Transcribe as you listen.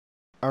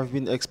I've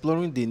been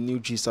exploring the new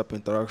GSAP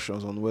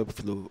interactions on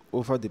Webflow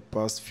over the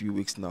past few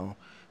weeks now,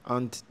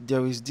 and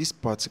there is this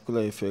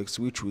particular effect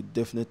which will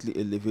definitely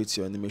elevate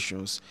your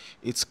animations.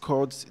 It's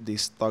called the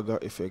Stagger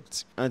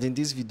effect, and in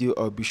this video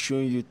I'll be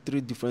showing you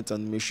 3 different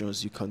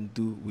animations you can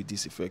do with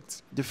this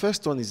effect. The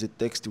first one is a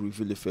text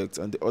reveal effect,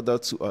 and the other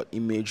 2 are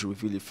image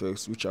reveal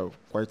effects, which are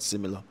quite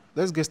similar.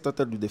 Let's get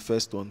started with the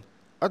first one.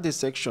 Add a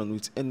section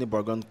with any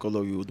background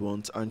color you would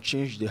want and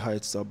change the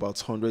height to about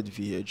 100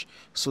 VH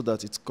so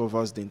that it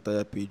covers the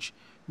entire page.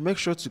 Make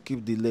sure to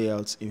keep the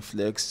layout in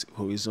flex,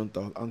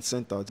 horizontal and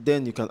centered.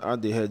 Then you can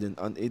add the heading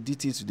and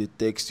edit it to the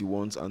text you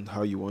want and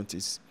how you want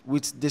it.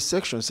 With the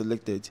section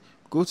selected,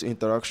 go to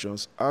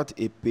interactions, add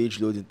a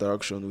page load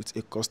interaction with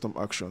a custom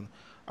action.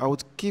 I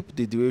would keep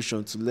the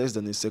duration to less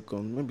than a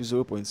second, maybe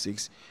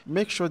 0.6.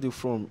 Make sure the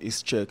from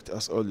is checked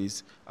as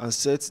always and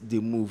set the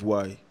move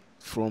Y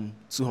from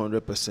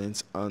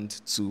 200% and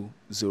to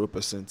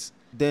 0%.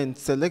 Then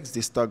select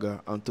the stagger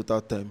and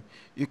total time.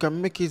 You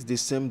can make it the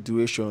same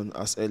duration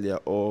as earlier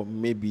or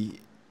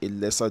maybe a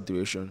lesser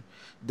duration.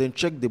 Then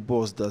check the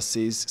box that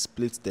says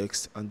split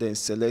text and then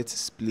select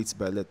split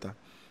by letter.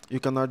 You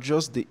can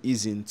adjust the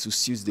easing to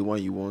suit the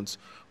one you want,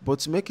 but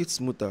to make it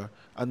smoother,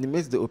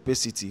 animate the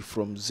opacity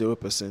from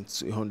 0%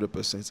 to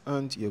 100%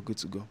 and you're good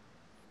to go.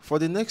 For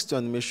the next 2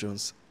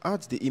 animations,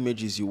 add the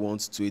images you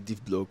want to a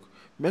div block.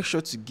 Make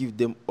sure to give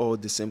them all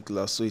the same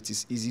class so it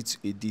is easy to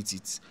edit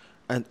it,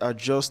 and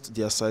adjust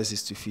their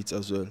sizes to fit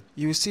as well.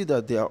 You will see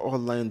that they are all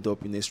lined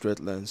up in a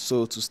straight line,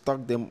 so to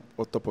stack them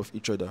on top of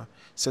each other,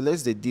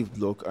 select the div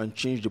block and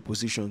change the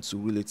position to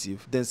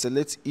relative. Then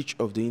select each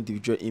of the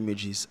individual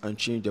images and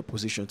change their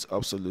position to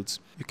absolute.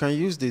 You can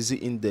use the Z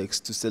index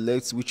to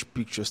select which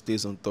picture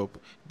stays on top.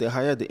 The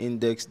higher the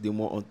index, the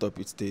more on top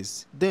it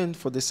stays. Then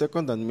for the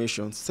second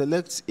animation,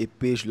 select a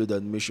page load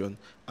animation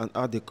and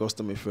add the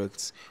custom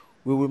effects.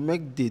 We will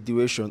make the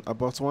duration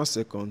about 1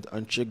 second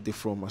and check the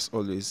from as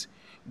always.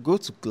 Go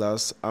to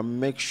class and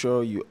make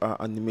sure you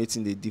are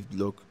animating the div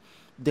block.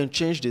 Then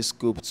change the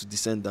scope to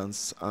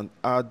descendants and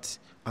add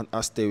an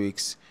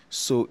asterisk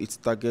so it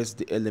targets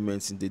the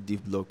elements in the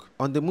div block.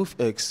 On the move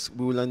X,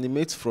 we will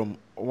animate from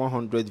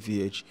 100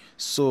 VH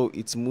so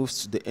it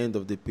moves to the end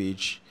of the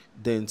page,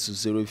 then to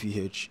 0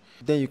 VH.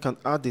 Then you can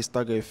add the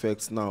stagger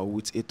effect now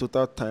with a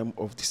total time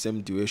of the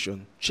same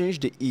duration. Change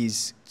the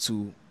ease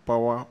to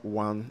power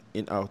 1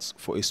 in out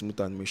for a smooth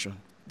animation.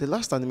 The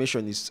last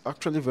animation is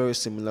actually very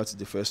similar to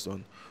the first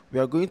one. We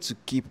are going to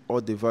keep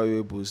all the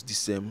variables the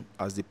same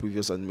as the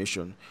previous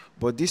animation,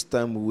 but this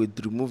time we will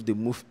remove the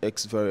move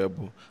X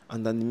variable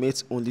and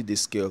animate only the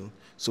scale.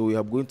 So we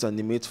are going to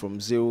animate from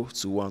 0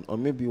 to 1 or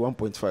maybe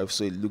 1.5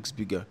 so it looks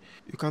bigger.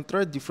 You can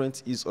try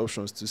different ease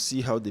options to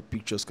see how the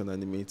pictures can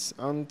animate,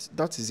 and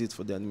that is it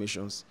for the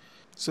animations.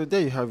 So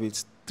there you have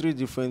it, 3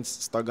 different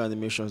stagger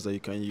animations that you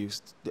can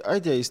use. The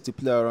idea is to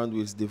play around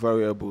with the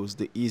variables,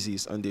 the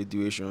eases and the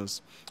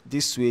durations.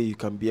 This way you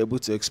can be able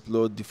to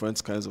explore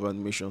different kinds of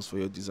animations for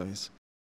your designs.